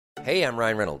Hey, I'm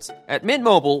Ryan Reynolds. At Mint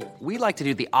Mobile, we like to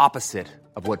do the opposite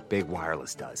of what Big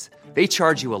Wireless does. They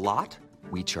charge you a lot,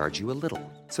 we charge you a little.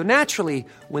 So naturally,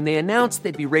 when they announced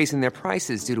they'd be raising their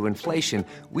prices due to inflation,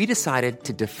 we decided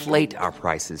to deflate our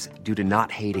prices due to not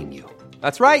hating you.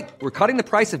 That's right. We're cutting the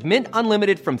price of Mint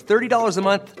Unlimited from $30 a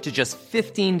month to just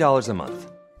 $15 a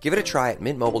month. Give it a try at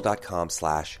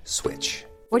mintmobile.com/switch.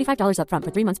 $45 up front for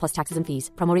 3 months plus taxes and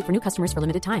fees. Promo rate for new customers for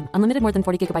limited time. Unlimited more than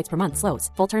 40 gigabytes per month. Slows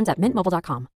full terms at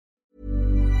mintmobile.com.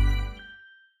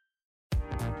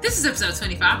 This is episode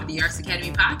 25 of the Arts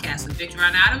Academy podcast with Victor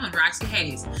Von Adam and Roxy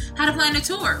Hayes. How to plan a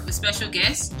tour with special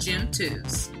guest Jim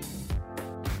Tews.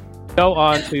 Go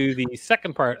on to the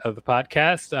second part of the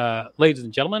podcast. Ladies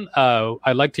and gentlemen,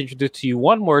 I'd like to introduce to you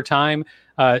one more time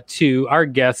to our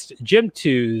guest, Jim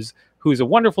Tews, who's a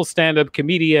wonderful stand-up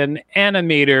comedian,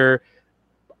 animator,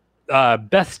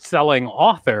 best-selling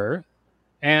author,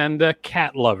 and a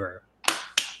cat lover.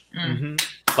 Mm-hmm.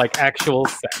 Like actual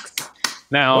sex.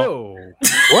 Now, whoa.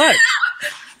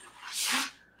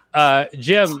 What?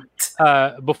 Jim,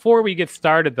 before we get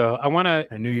started, though, I want to.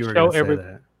 I knew you were going to say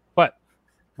that. What?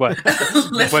 What? What?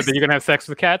 That you're going to have sex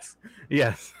with cats?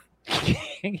 Yes.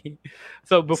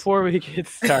 So before we get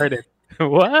started,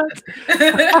 what?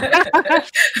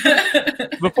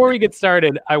 Before we get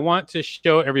started, I want to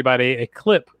show everybody a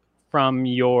clip from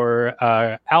your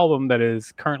album that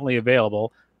is currently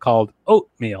available called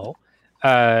Oatmeal,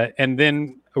 and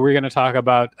then we're going to talk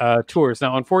about tours.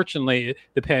 Now, unfortunately,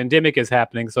 the pandemic is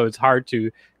happening, so it's hard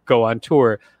to go on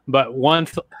tour. But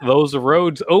once those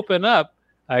roads open up,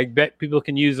 I bet people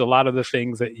can use a lot of the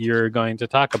things that you're going to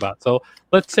talk about. So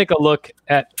let's take a look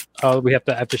at. I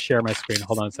have to share my screen.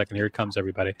 Hold on a second. Here it comes,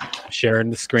 everybody. Sharing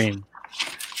the screen.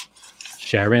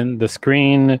 Sharing the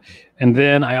screen, and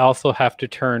then I also have to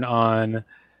turn on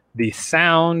the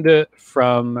sound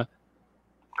from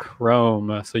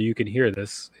Chrome so you can hear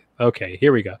this. Okay,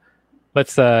 here we go.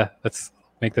 Let's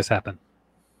make this happen.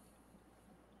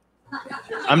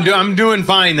 I'm doing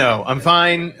fine though. I'm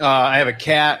fine. I have a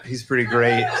cat. He's pretty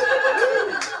great.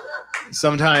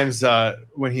 Sometimes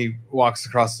when he walks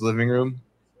across the living room,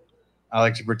 I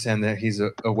like to pretend that he's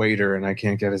a waiter and I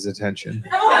can't get his attention.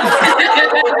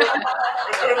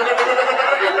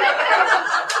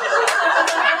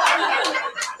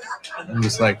 I'm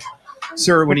just like,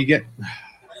 sir, when you get.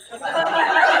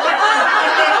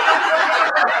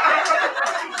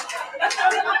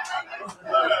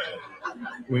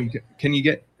 Can you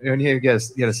get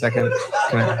a second?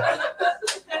 I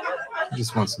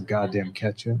just want some goddamn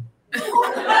ketchup.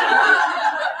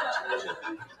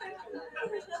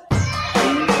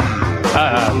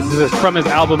 This is from his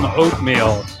album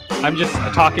Oatmeal. I'm just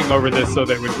talking over this so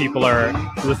that when people are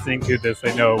listening to this,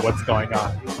 they know what's going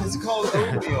on. It's called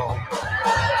Oatmeal.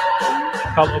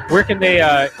 Where can they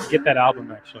get that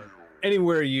album, actually?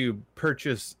 Anywhere you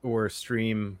purchase or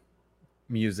stream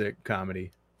music,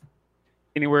 comedy.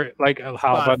 Anywhere, like how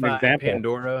Spotify, about an example?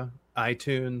 Pandora,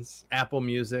 iTunes, Apple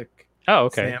Music. Oh,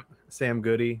 okay. Sam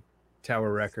Goody,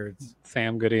 Tower Records.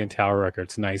 Sam Goody and Tower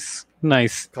Records. Nice.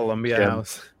 Columbia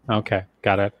House. Okay,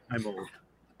 got it. I'm old.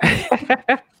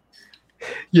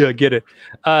 Yeah, get it.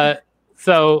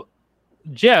 So,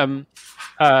 Jim,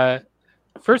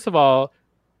 first of all,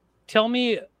 tell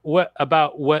me what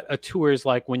a tour is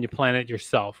like when you plan it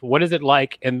yourself. What is it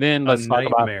like? And then let's talk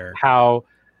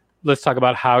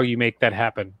about how you make that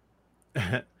happen.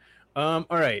 All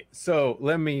right. So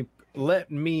let me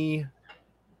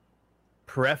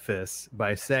preface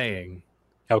by saying,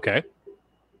 okay.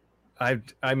 I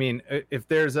mean, if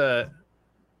there's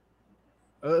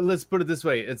let's put it this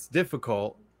way, it's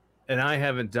difficult, and I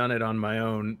haven't done it on my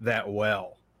own that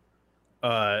well.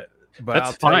 But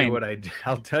I'll tell you what I did.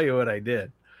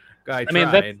 I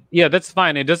tried. That's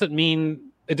fine. It doesn't mean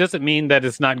that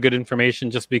it's not good information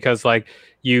just because like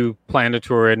you planned a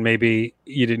tour and maybe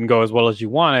you didn't go as well as you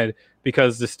wanted,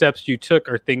 because the steps you took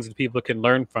are things that people can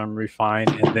learn from, refine,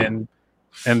 and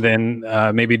then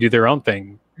maybe do their own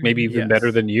thing, maybe even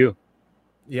better than you.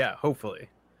 Yeah, hopefully.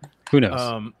 Who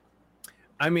knows?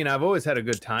 I mean, I've always had a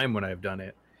good time when I've done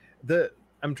it.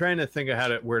 I'm trying to think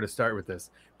of where to start with this.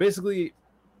 Basically,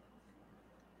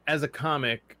 as a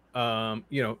comic,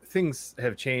 things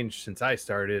have changed since I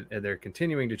started, and they're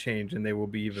continuing to change, and they will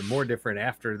be even more different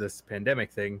after this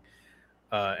pandemic thing,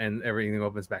 and everything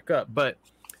opens back up. But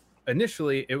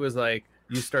initially, it was like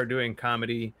you start doing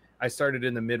comedy. I started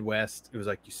in the Midwest. It was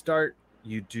like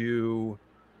you do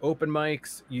open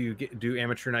mics, you do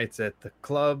amateur nights at the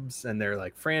clubs, and they're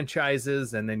like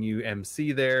franchises, and then you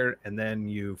MC there, and then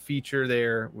you feature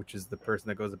there, which is the person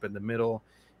that goes up in the middle,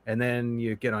 and then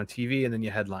you get on TV, and then you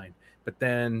headline. But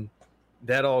then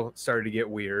that all started to get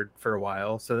weird for a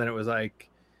while. So then it was like,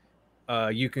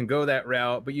 you can go that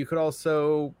route, but you could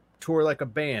also tour like a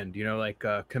band, like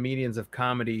Comedians of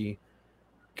Comedy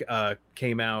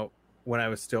came out when I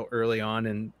was still early on,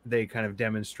 and they kind of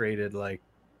demonstrated like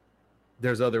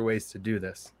there's other ways to do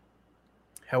this.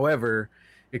 However,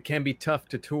 it can be tough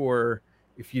to tour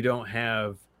if you don't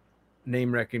have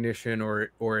name recognition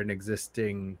or an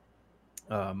existing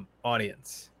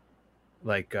audience.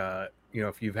 Like,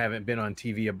 if you haven't been on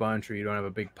TV a bunch, or you don't have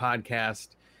a big podcast,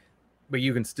 but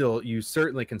you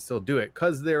certainly can still do it,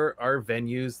 because there are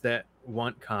venues that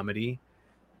want comedy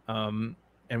and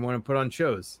want to put on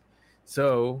shows.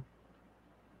 So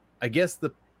I guess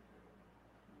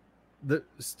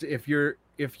if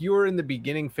you're in the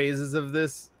beginning phases of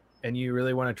this and you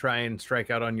really want to try and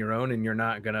strike out on your own, and you're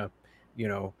not gonna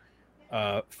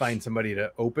find somebody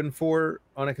to open for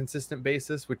on a consistent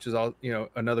basis, which is all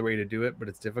another way to do it, but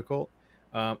it's difficult.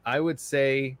 I would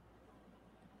say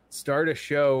start a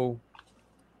show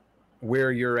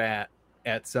where you're at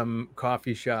some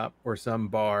coffee shop or some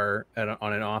bar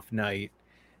on an off night,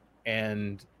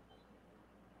 and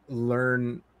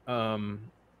learn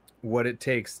what it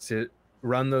takes to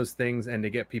run those things and to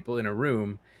get people in a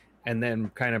room, and then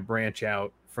kind of branch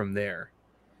out from there.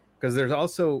 Because there's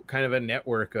also kind of a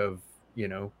network of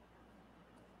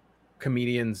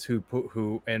comedians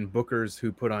and bookers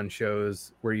who put on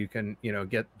shows where you can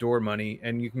get door money,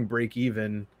 and you can break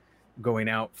even going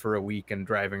out for a week and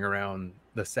driving around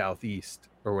the Southeast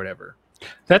or whatever.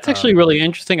 That's actually really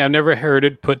interesting. I've never heard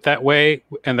it put that way,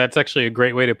 and that's actually a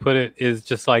great way to put it. Is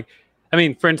just like, I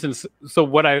mean, for instance, so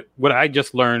what I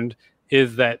just learned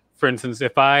is that, for instance,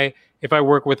 if I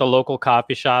work with a local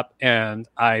coffee shop and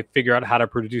I figure out how to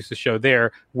produce a show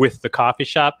there with the coffee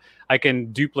shop, I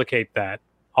can duplicate that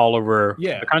all over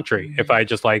the country. If I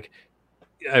just talk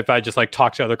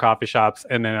to other coffee shops,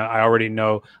 and then I already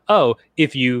know,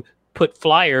 if you put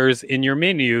flyers in your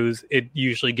menus, it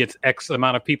usually gets X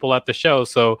amount of people at the show.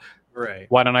 So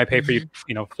why don't I pay for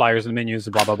flyers and menus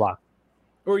and blah, blah, blah.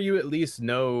 Or you at least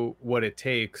know what it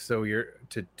takes to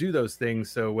do those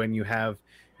things. So when you have,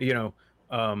 the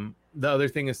other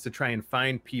thing is to try and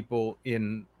find people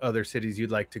in other cities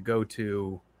you'd like to go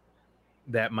to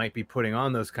that might be putting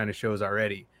on those kind of shows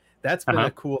already. That's been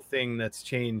a cool thing that's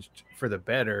changed for the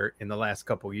better in the last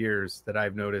couple years that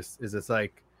I've noticed. Is it's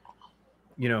like,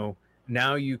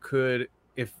 now you could,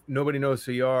 if nobody knows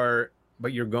who you are,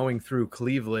 but you're going through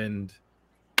Cleveland,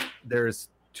 there's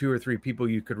 2 or 3 people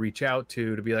you could reach out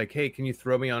to be like, hey, can you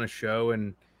throw me on a show?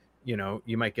 And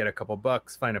you might get a couple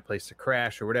bucks, find a place to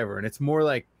crash or whatever. And it's more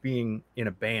like being in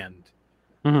a band,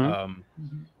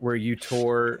 where you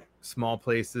tour small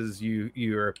places,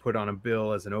 you are put on a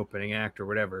bill as an opening act or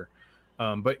whatever.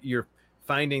 But you're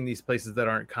finding these places that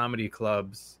aren't comedy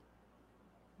clubs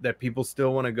that people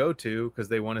still want to go to because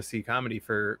they want to see comedy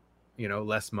for,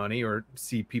 less money, or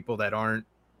see people that aren't,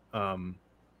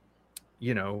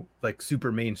 like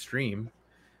super mainstream.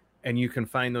 And you can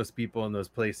find those people in those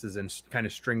places and kind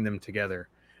of string them together.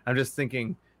 I'm just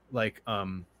thinking like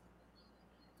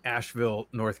Asheville,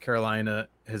 North Carolina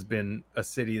has been a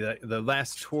city that the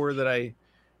last tour that I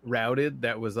routed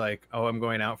that was like, I'm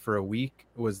going out for a week,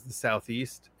 was the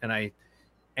Southeast. And I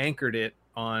anchored it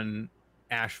on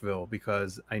Asheville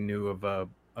because I knew of a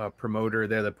promoter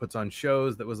there that puts on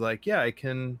shows that was like, I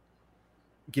can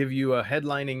give you a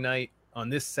headlining night on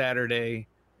this Saturday.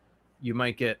 You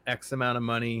might get X amount of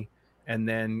money. And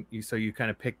then you kind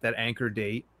of pick that anchor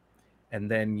date, and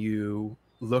then you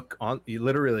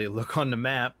literally look on the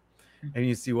map, and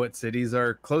you see what cities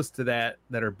are close to that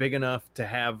are big enough to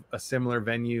have a similar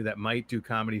venue that might do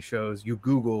comedy shows. You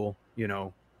Google,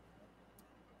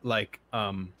 like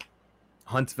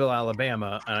Huntsville,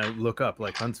 Alabama, and I look up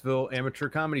like Huntsville amateur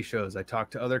comedy shows. I talk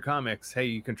to other comics. Hey,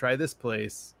 you can try this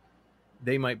place.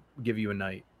 They might give you a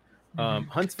night.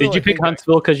 Huntsville. Did you pick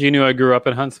Huntsville because you knew I grew up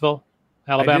in Huntsville,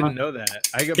 Alabama? I didn't know that.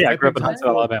 I grew up in Huntsville,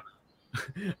 Alabama.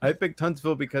 I picked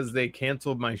Huntsville because they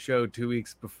canceled my show 2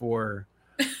 weeks before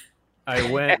I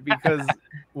went, because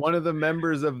one of the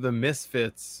members of the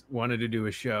Misfits wanted to do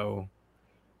a show,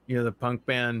 the punk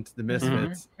band, the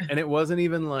Misfits. And it wasn't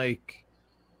even like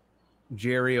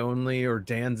Jerry Only or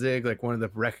Danzig, like one of the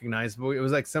recognizable. It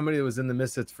was like somebody that was in the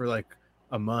Misfits for like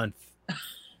a month.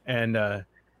 And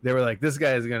they were like, this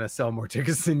guy is going to sell more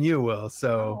tickets than you will.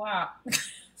 So,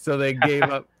 so they gave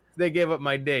up. They gave up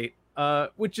my date,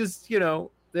 which is, did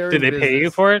they pay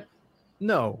you for it?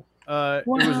 No.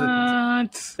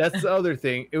 What? That's the other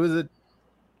thing. It was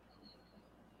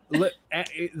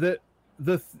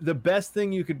the best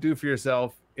thing you could do for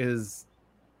yourself is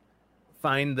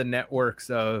find the networks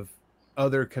of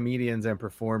other comedians and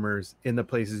performers in the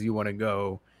places you want to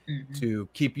go to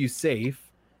keep you safe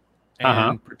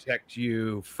and protect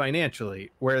you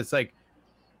financially. Whereas like,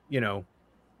 you know,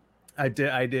 I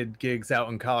did gigs out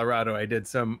in Colorado. I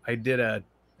did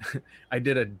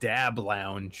a dab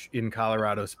lounge in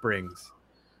Colorado Springs,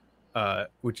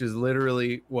 which is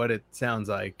literally what it sounds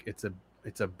like.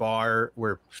 It's a bar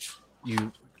where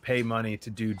you pay money to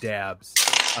do dabs.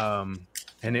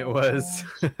 And it was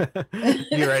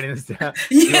you writing this down.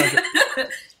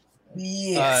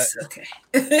 Yes.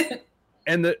 Okay.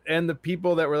 and the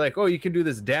people that were like, oh, you can do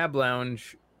this dab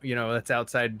lounge, you know, that's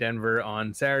outside Denver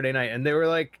on Saturday night. And they were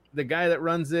like, the guy that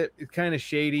runs it is kind of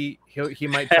shady. He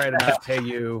might try to not pay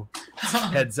you.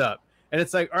 Heads up. And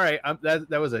it's like, all right,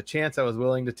 that was a chance I was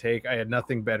willing to take. I had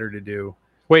nothing better to do.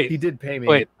 Wait, he did pay me.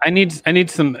 Wait, I need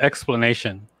some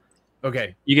explanation.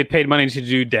 Okay. You get paid money to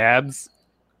do dabs?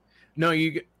 No,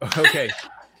 okay.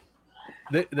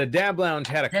 The Dab Lounge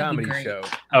had a comedy show.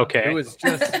 Okay.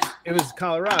 It was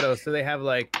Colorado, so they have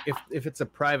like if it's a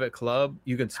private club,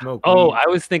 you can smoke Oh, weed. I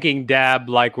was thinking dab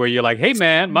like where you're like, hey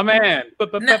man, my man.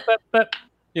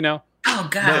 You know. Oh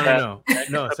god.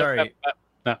 No, sorry.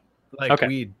 No. Like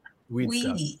okay. weed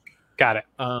stuff. Got it.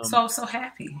 So I'm so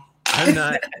happy. I'm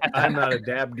not a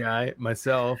dab guy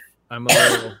myself. I'm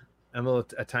a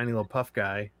tiny little puff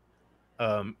guy.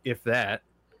 If that.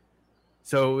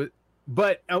 So,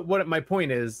 but what my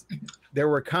point is, there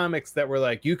were comics that were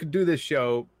like, you could do this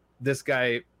show. This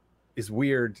guy is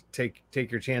weird. Take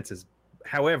your chances.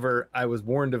 However, I was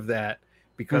warned of that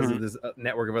because of this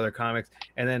network of other comics.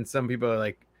 And then some people are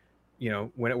like, you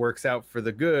know, when it works out for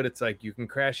the good, it's like, you can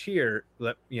crash here.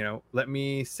 Let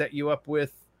me set you up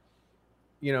with,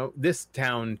 you know, this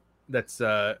town that's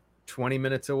 20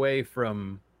 minutes away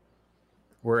from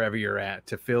wherever you're at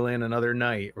to fill in another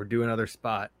night or do another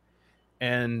spot.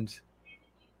 And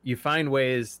you find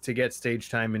ways to get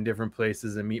stage time in different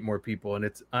places and meet more people. And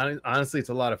it's honestly, it's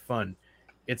a lot of fun.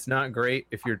 It's not great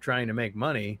if you're trying to make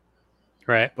money.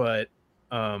 Right. But,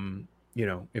 you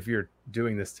know, if you're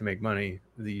doing this to make money,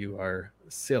 you are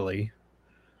silly.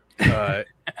 But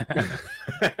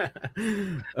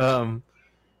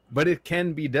it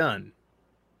can be done.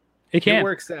 It can. It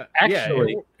works out.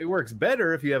 Actually, it works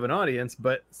better if you have an audience,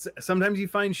 but sometimes you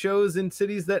find shows in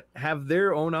cities that have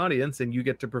their own audience and you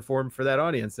get to perform for that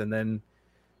audience. And then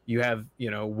you have,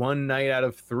 you know, one night out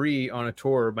of 3 on a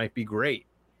tour might be great,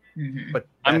 but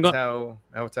that's how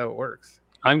it works.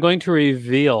 I'm going to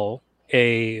reveal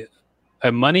a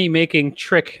money-making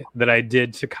trick that I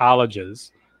did to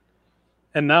colleges.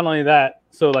 And not only that,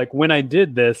 so like when I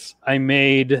did this, I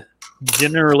made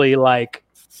generally like,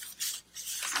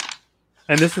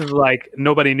 and this is like,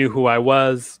 nobody knew who I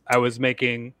was. I was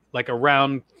making like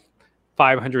around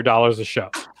 $500 a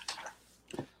show.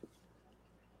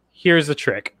 Here's the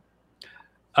trick.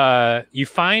 You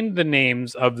find the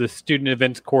names of the student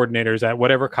events coordinators at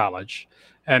whatever college,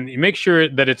 and you make sure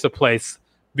that it's a place,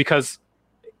 because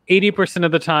 80%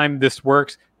 of the time this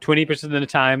works, 20% of the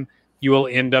time you will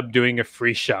end up doing a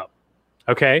free show.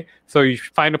 Okay? So you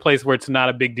find a place where it's not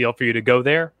a big deal for you to go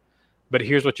there, but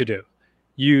here's what you do.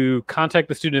 You contact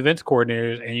the student events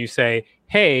coordinators and you say,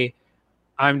 hey,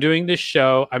 I'm doing this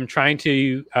show. I'm trying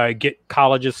to get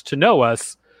colleges to know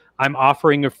us. I'm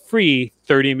offering a free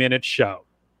 30-minute show.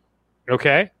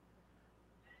 Okay?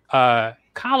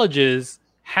 Colleges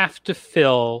have to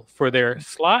fill for their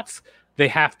slots. They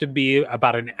have to be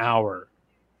about an hour.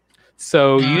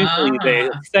 So usually they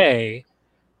say,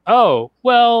 oh,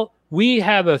 well, we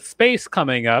have a space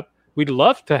coming up. We'd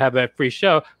love to have that free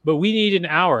show, but we need an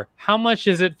hour. How much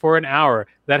is it for an hour?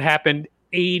 That happened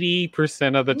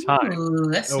 80% of the time. Ooh,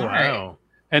 that's wow.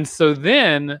 And so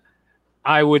then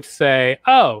I would say,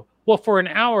 oh, well, for an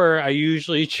hour, I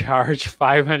usually charge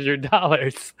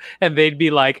 $500. And they'd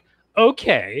be like,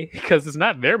 okay, because it's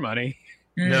not their money.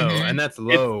 No, and that's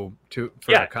low for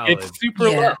a college. It's super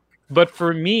low. But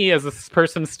for me, as a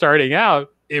person starting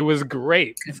out, it was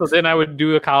great. So then I would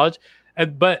do a college.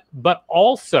 But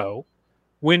also,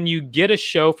 when you get a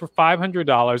show for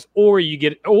 $500,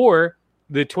 or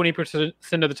the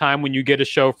 20% of the time when you get a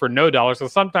show for no dollar. So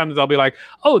sometimes they'll be like,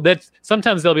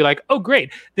 sometimes they'll be like, oh,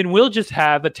 great. Then we'll just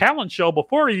have a talent show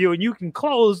before you and you can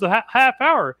close the half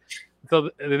hour.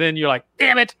 So then you're like,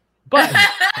 damn it. But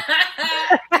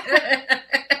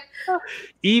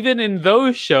even in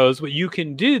those shows, what you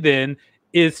can do then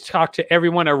is talk to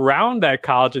everyone around that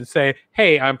college and say,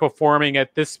 hey, I'm performing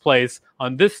at this place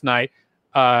on this night.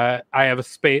 I have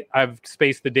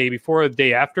space the day before or the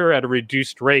day after at a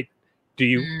reduced rate.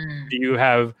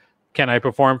 Can I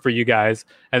perform for you guys?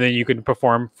 And then you can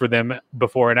perform for them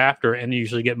before and after and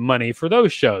usually get money for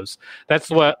those shows. That's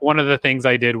one of the things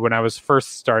I did when I was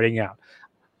first starting out.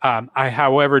 I,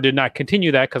 however, did not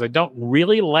continue that because I don't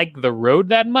really like the road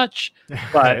that much.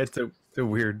 But it's a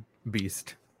weird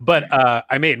beast. But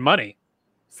I made money,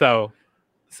 so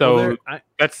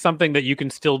that's something that you can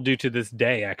still do to this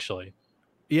day, actually.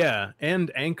 Yeah,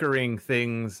 and anchoring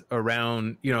things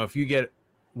around, if you get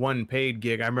one paid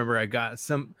gig. I remember I got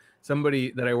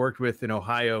somebody that I worked with in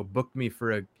Ohio booked me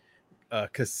for a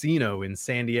casino in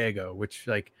San Diego, which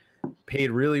like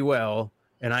paid really well,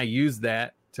 and I used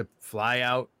that to fly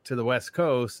out to the West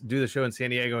Coast, do the show in San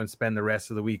Diego, and spend the rest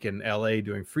of the week in LA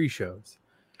doing free shows.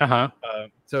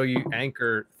 So you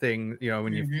anchor things,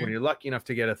 when you're lucky enough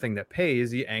to get a thing that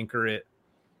pays, you anchor it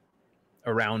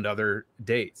around other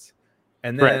dates.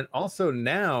 And then also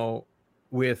now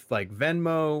with like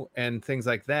Venmo and things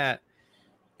like that,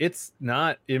 it's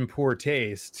not in poor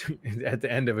taste at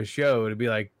the end of a show to be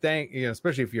like,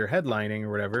 especially if you're headlining or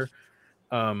whatever,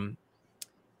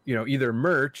 either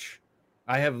merch.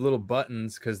 I have little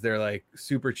buttons because they're like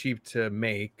super cheap to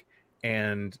make,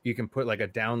 and you can put like a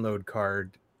download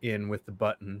card in with the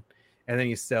button, and then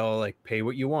you sell like pay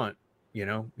what you want. You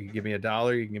can give me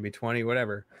 $1, you can give me 20,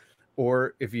 whatever.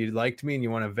 Or if you liked me and you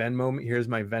want to Venmo me, here's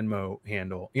my Venmo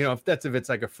handle. If it's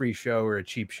like a free show or a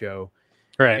cheap show,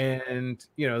 right? And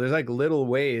there's like little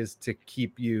ways to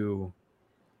keep you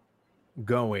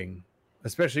going,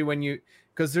 especially when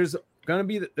because there's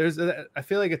I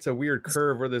feel like it's a weird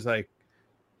curve where there's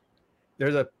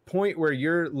a point where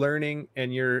you're learning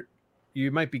and you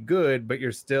might be good, but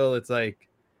you're still, it's like,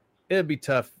 it'd be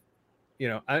tough.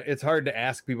 It's hard to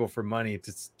ask people for money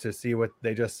to see what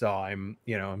they just saw. I'm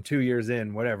 2 years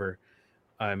in, whatever.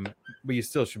 But you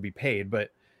still should be paid. But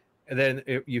then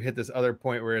you hit this other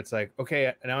point where it's like,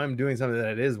 okay, now I'm doing something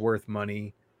that is worth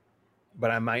money, but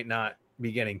I might not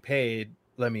be getting paid.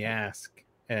 Let me ask,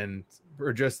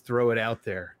 or just throw it out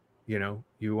there.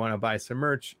 You want to buy some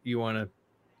merch, you want to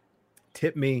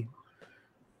tip me.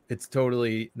 It's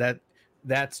totally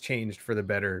that's changed for the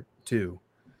better too.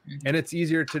 And it's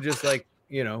easier to just like,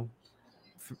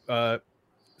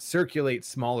 circulate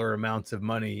smaller amounts of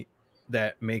money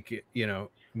that make it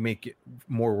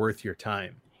more worth your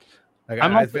time. Like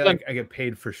I feel like I get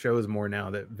paid for shows more now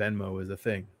that Venmo is a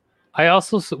thing. I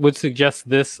also would suggest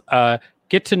this,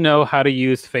 get to know how to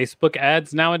use Facebook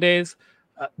ads nowadays,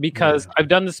 because I've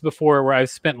done this before where I've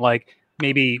spent like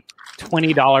maybe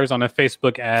 $20 on a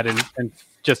Facebook ad and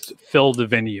just filled the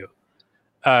venue.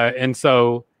 And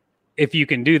so if you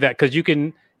can do that, because you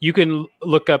can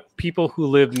look up people who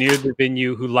live near the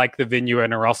venue, who like the venue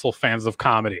and are also fans of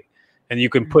comedy, and you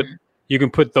can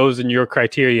put those in your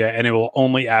criteria, and it will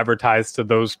only advertise to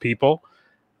those people.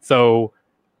 So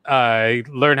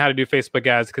learn how to do Facebook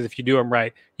ads, because if you do them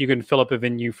right, you can fill up a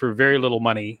venue for very little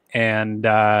money, and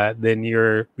then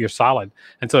you're solid.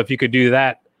 And so if you could do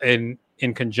that in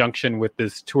conjunction with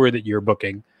this tour that you're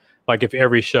booking, like if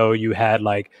every show you had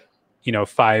like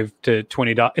 $5 to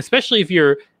 $20, especially if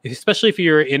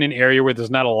you're in an area where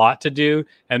there's not a lot to do,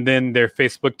 and then their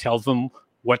Facebook tells them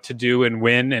what to do and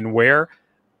when and where,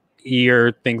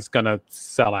 your thing's gonna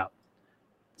sell out.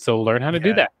 So learn how to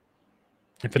do that.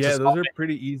 Those are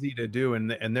pretty easy to do,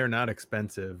 and they're not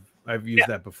expensive. I've used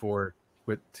that before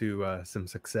to some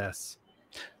success.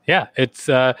 Yeah, it's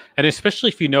and especially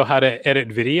if you know how to edit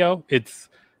video, it's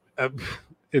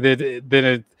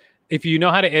if you know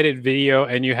how to edit video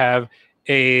and you have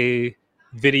a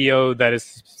video that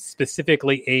is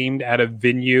specifically aimed at a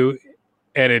venue,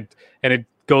 and it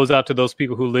goes out to those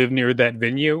people who live near that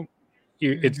venue,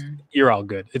 you're all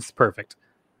good. It's perfect.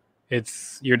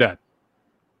 You're done.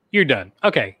 You're done.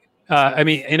 Okay. I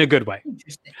mean, in a good way.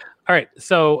 All right.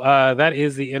 So that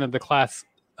is the end of the class.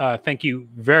 Thank you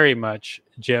very much,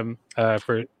 Jim,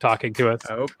 for talking to us.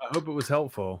 I hope it was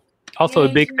helpful. Also, a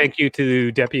big thank you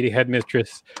to Deputy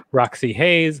Headmistress Roxy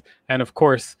Hayes. And of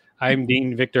course, I'm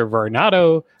Dean Victor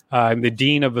Varnado. I'm the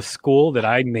dean of a school that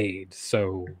I made.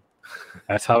 So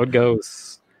that's how it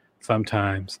goes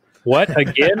sometimes. What?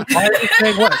 Again? Why are you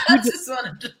saying what?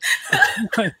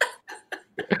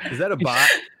 Is that a bot?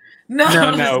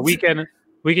 No. We can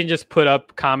just put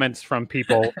up comments from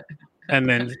people, and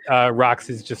then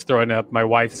Roxy's just throwing up my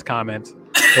wife's comments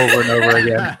over and over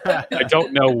again. I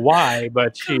don't know why,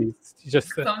 but she's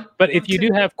just. But if you do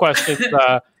have questions,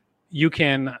 you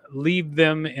can leave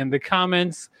them in the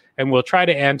comments, and we'll try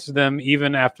to answer them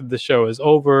even after the show is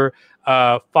over.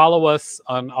 Follow us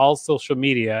on all social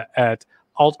media at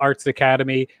Alt Arts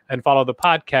Academy, and follow the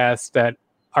podcast at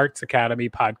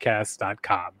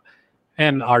artsacademypodcast.com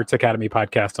and Arts Academy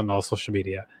Podcast on all social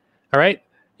media. All right.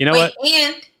 You know what?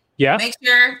 And make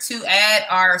sure to add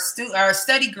our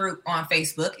study group on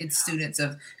Facebook. It's Students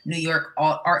of New York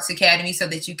Arts Academy, so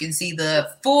that you can see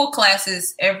the full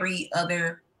classes every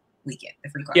other weekend, the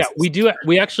free Yeah, classes.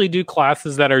 we actually do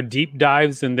classes that are deep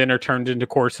dives and then are turned into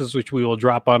courses, which we will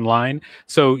drop online.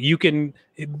 So you can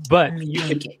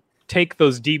take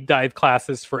those deep dive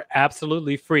classes for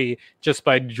absolutely free just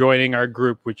by joining our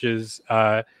group, which is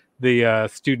the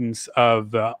students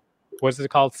of what's it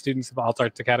called? Students of Alt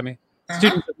Arts Academy.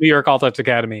 Students of New York Alt Arts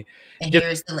Academy. And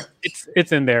here's the link.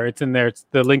 It's in there. It's in there.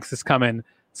 The links is coming.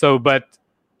 So, but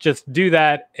just do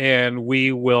that, and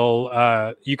we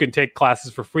will. You can take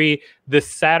classes for free. This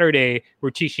Saturday, we're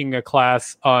teaching a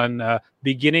class on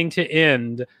beginning to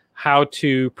end how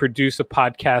to produce a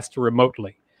podcast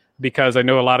remotely, because I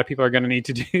know a lot of people are going to need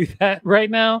to do that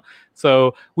right now.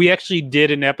 So we actually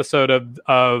did an episode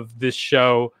of this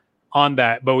show on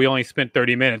that, but we only spent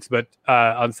 30 minutes. But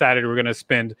on Saturday, we're going to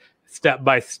spend step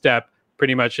by step,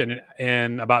 pretty much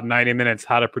in about 90 minutes,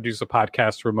 how to produce a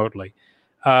podcast remotely.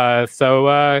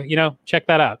 So check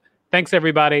that out. Thanks,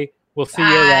 everybody. We'll see you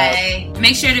around.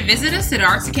 Make sure to visit us at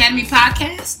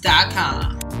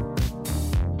artsacademypodcast.com.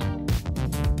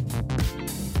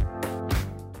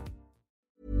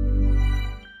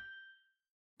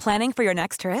 Planning for your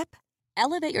next trip?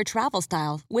 Elevate your travel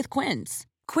style with Quince.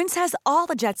 Quince has all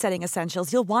the jet-setting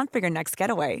essentials you'll want for your next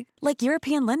getaway, like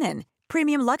European linen,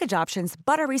 premium luggage options,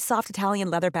 buttery soft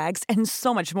Italian leather bags, and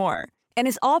so much more. And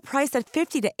is all priced at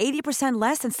 50 to 80%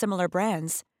 less than similar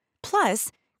brands. Plus,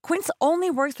 Quince only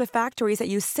works with factories that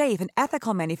use safe and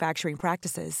ethical manufacturing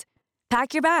practices.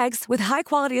 Pack your bags with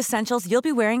high-quality essentials you'll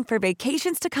be wearing for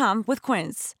vacations to come with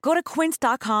Quince. Go to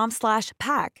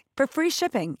quince.com/pack for free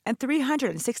shipping and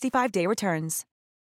 365-day returns.